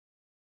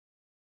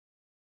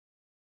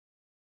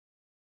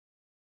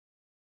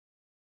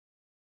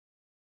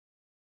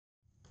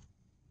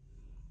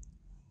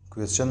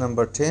Question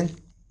number 10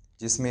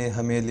 जिसमें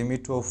हमें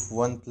limit of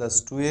 1 +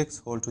 2x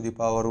whole to the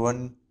power 1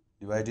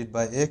 divided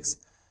by x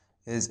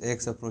as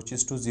x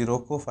approaches to 0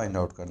 को find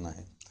out करना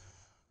है।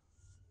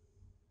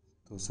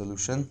 तो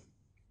सॉल्यूशन,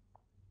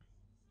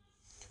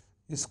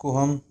 इसको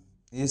हम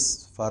इस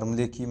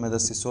फार्मूले की मदद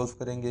से सॉल्व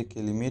करेंगे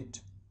कि limit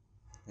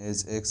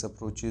as x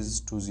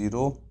approaches to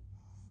 0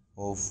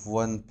 of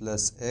 1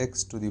 +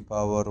 x to the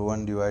power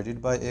 1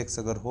 divided by x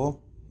अगर हो,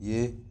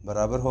 ये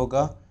बराबर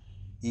होगा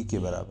e के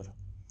बराबर।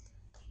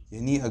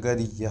 यानी अगर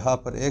यहाँ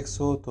पर x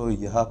हो तो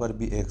यहाँ पर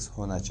भी x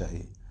होना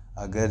चाहिए।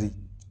 अगर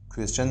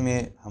क्वेश्चन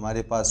में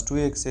हमारे पास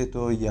 2x है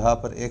तो यहाँ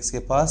पर x के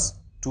पास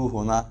 2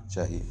 होना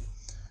चाहिए।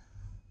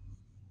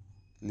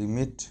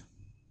 Limit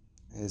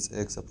as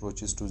x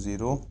approaches to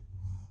 0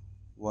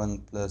 1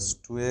 +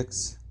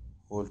 2x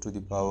whole to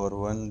the power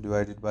 1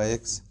 divided by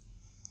x।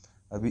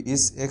 अभी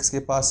इस x के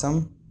पास हम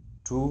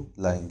 2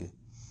 लाएंगे।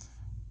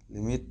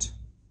 Limit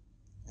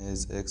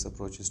as x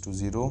approaches to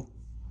 0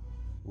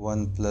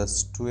 1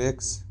 + 2x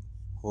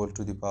whole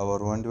to the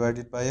power 1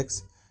 divided by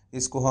x।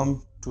 इसको हम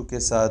 2 के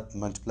साथ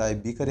मल्टीप्लाई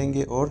भी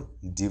करेंगे और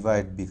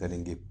डिवाइड भी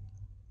करेंगे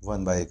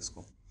 1/x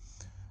को।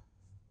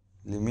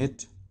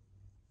 Limit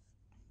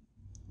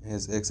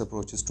as x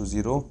approaches to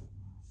 0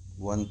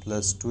 1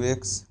 +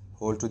 2x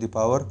whole to the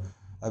power,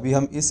 अभी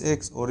हम इस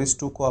x और इस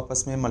 2 को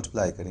आपस में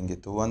मल्टीप्लाई करेंगे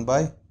तो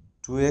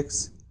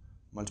 1/2x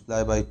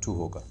मल्टीप्लाई बाय 2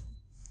 होगा।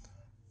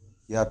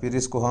 या फिर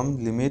इसको हम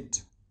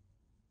limit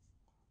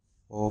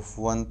of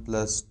 1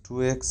 +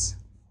 2x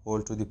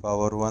whole to the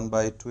power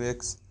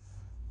 1/2x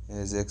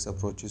as x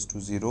approaches to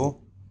 0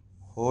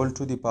 whole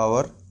to the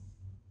power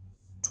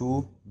 2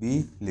 भी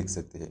लिख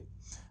सकते हैं।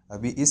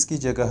 अभी इसकी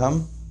जगह हम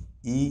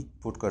e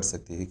पुट कर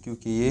सकते हैं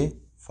क्योंकि ये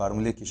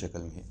फार्मूले की शक्ल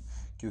में है।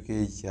 क्योंकि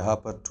यहाँ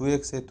पर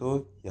 2x है तो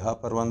यहाँ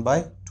पर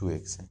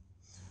 1/2x है,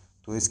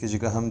 तो इसकी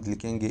जगह हम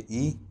लिखेंगे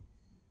e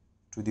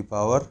to the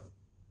power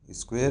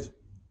square,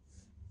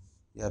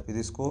 या फिर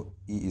इसको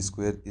e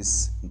स्क्वायर इस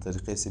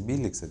तरीके से भी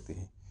लिख सकते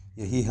हैं।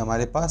 यही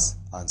हमारे पास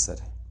आंसर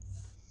है।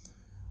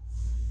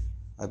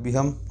 अभी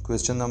हम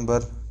क्वेश्चन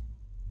नंबर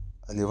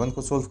 11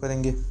 को सॉल्व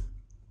करेंगे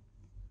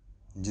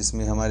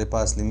जिसमें हमारे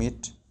पास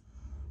limit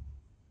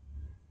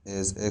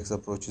as x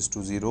approaches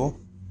to 0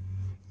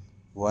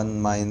 1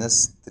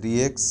 -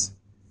 3x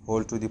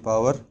whole to the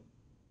power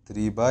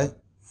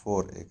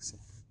 3/4x है।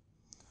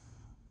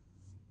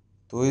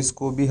 तो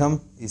इसको भी हम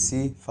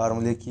इसी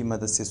फार्मूले की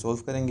मदद से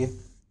सॉल्व करेंगे।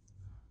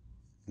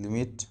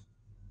 Limit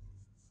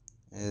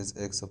as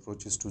x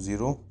approaches to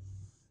 0,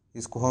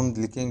 इसको हम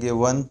लिखेंगे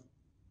 1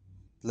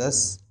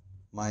 +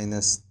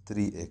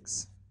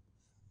 -3x,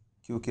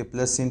 क्योंकि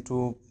प्लस इंटू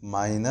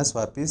माइनस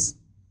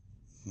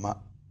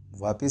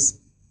वापस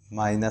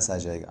माइनस आ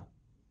जाएगा।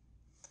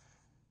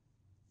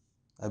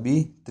 अभी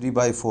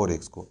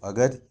 3/4x को,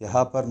 अगर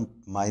यहाँ पर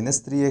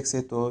 -3x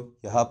है तो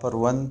यहाँ पर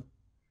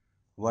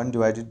 1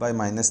 डिवाइडेड बाय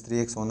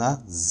 -3x होना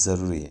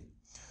ज़रूरी है।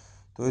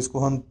 तो इसको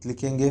हम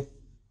लिखेंगे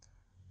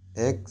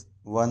x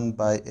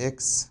 1/x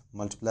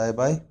मल्टीप्लाई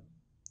बाय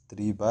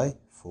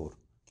 3/4,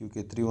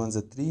 क्योंकि 3 × 1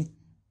 = 3,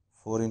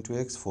 4 ×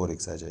 x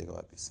 4x आ जाएगा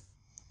वापस।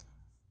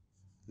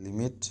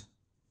 Limit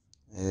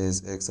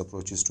as x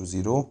approaches to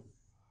 0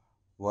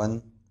 1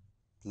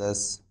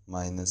 +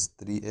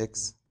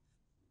 -3x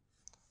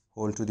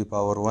whole to the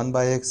power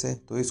 1/x है,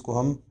 तो इसको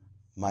हम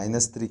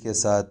 -3 के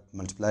साथ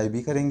मल्टीप्लाई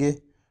भी करेंगे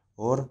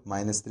और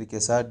 -3 के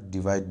साथ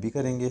डिवाइड भी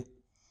करेंगे,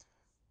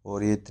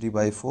 और ये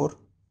 3/4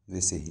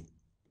 वैसे ही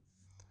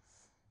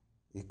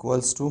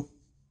equals to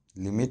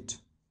limit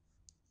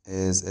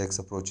as x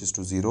approaches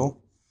to 0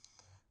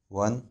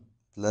 1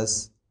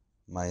 +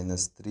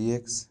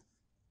 -3x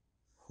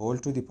whole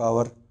to the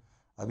power,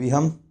 अभी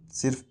हम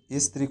सिर्फ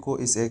इस 3 को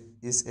इस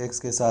x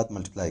के साथ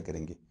मल्टीप्लाई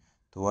करेंगे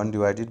तो 1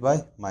 डिवाइडेड बाय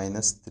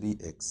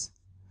 -3x।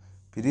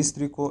 फिर इस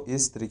 3 को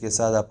इस 3 के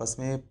साथ आपस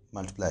में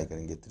मल्टीप्लाई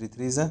करेंगे, 3 ×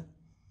 3 =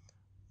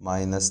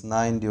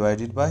 -9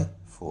 डिवाइडेड बाय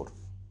 4।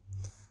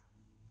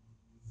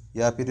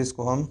 या फिर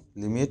इसको हम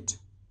limit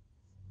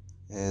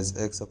as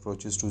x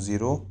approaches to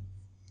 0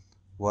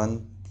 1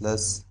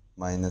 +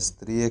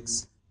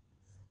 -3x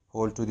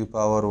whole to the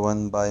power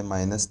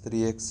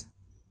 1/-3x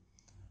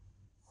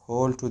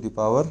whole to the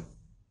power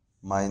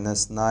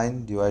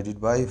 -9 divided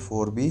by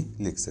 4 भी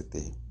लिख सकते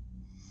हैं।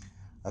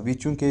 अभी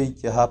चूंकि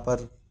यहाँ पर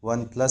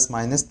 1 +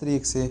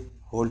 -3x है,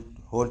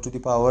 whole to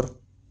the power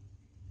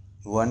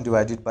 1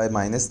 divided by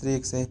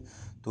 -3x है,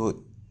 तो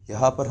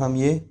यहाँ पर हम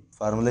ये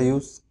फार्मूला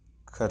यूज़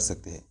कर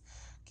सकते हैं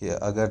कि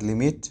अगर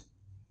limit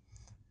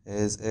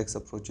as x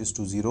approaches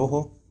to 0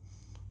 हो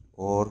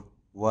और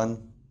 1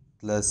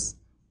 +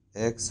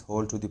 x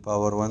whole to the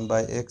power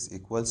 1/x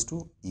equals to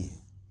e है,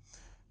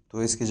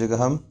 तो इसकी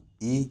जगह हम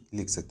e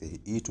लिख सकते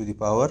हैं, e to the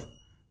power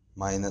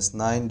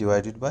 -9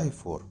 divided by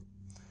 4।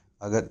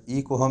 अगर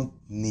e को हम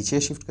नीचे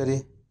शिफ्ट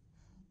करें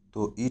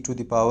तो e to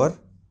the power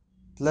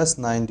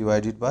 +9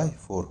 divided by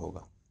 4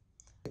 होगा।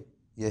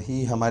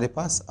 यही हमारे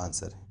पास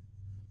आंसर है।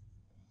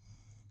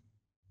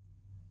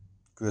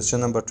 क्वेश्चन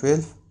नंबर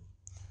 12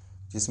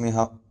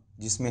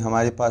 जिसमें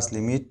हमारे पास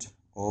limit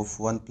of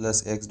 1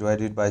 plus x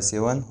divided by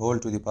 7 whole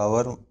to the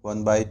power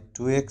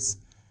 1/2x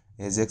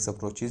as x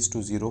approaches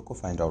to 0 को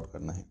फाइंड आउट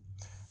करना है।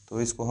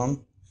 तो इसको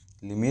हम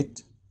limit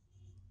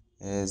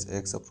as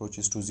x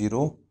approaches to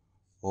 0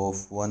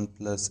 of 1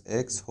 plus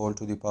x whole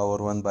to the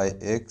power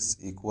 1/x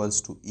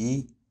equals to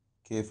ई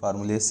के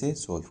फार्मूले से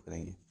solve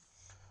करेंगे।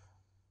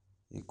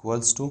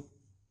 Equals to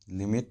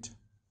limit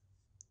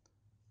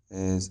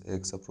as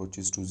x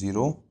approaches to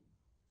 0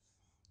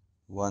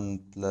 1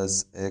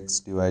 plus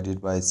x divided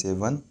by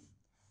 7,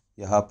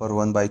 यहाँ पर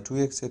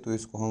 1/2x है तो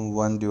इसको हम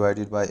 1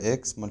 divided by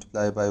x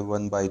multiply by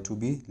 1/2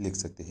 भी लिख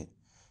सकते हैं,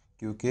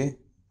 क्योंकि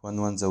 1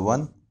 1 ज़ा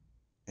 1,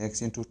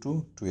 x इंटू 2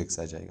 2x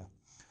आ जाएगा।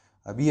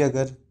 अभी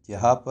अगर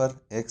यहाँ पर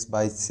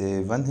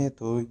x/7 है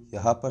तो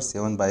यहाँ पर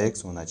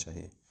 7/x होना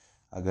चाहिए।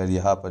 अगर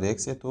यहाँ पर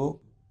x है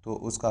तो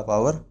उसका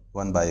पावर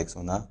 1/x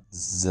होना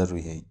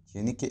ज़रूरी है,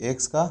 यानी कि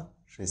x का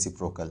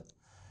रेसिप्रोकल।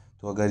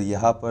 तो अगर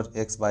यहाँ पर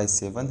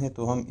x/7 है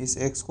तो हम इस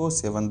x को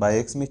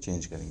 7/x में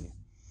चेंज करेंगे।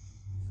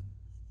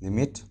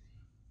 Limit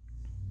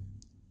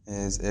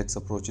as x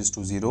approaches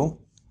to 0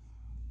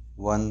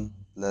 1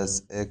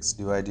 plus x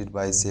divided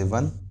by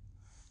 7,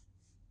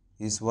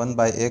 इस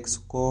 1/x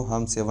को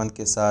हम 7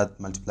 के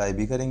साथ मल्टीप्लाई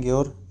भी करेंगे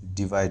और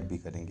डिवाइड भी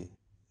करेंगे,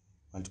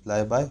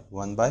 मल्टीप्लाई बाय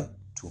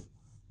 1/2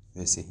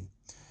 वैसे ही।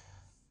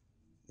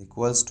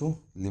 Equals to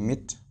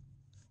limit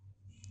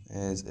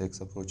as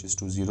x approaches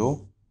to 0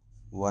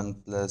 1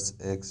 plus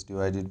x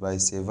divided by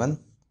 7,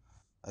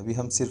 अभी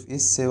हम सिर्फ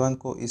इस 7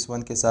 को इस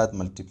 1 के साथ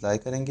मल्टीप्लाई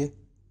करेंगे,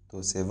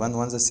 तो 7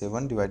 1 ज़ा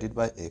 7 डिवाइडेड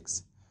बाई x।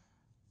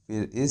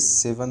 फिर इस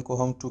 7 को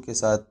हम 2 के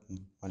साथ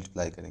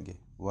मल्टीप्लाई करेंगे,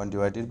 1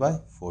 डिवाइडेड बाई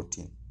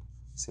 14,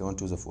 7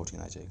 2 ज़ा 14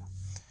 आ जाएगा।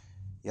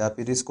 या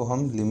फिर इसको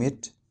हम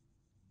limit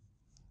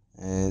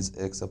as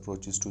x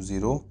approaches to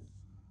 0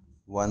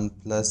 1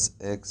 plus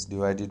x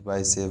divided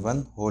by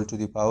 7 whole to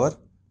the power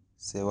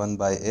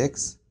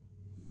 7/x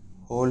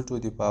whole to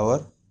the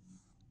power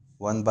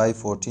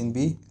 1/14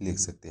 भी लिख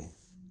सकते हैं।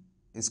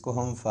 इसको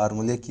हम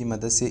फार्मूले की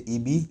मदद से ई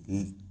भी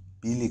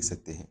लिख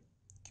सकते हैं,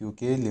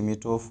 क्योंकि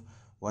limit of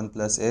 1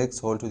 plus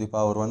x whole to the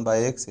power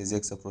 1/x as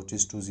x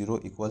approaches to 0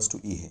 equals to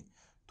ई है,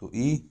 तो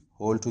ई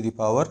होल टू द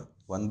पावर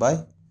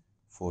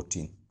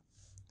 1/14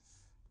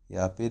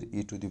 या फिर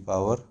ई टू द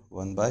पावर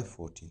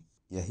 1/14,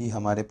 यही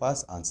हमारे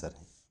पास आंसर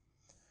है।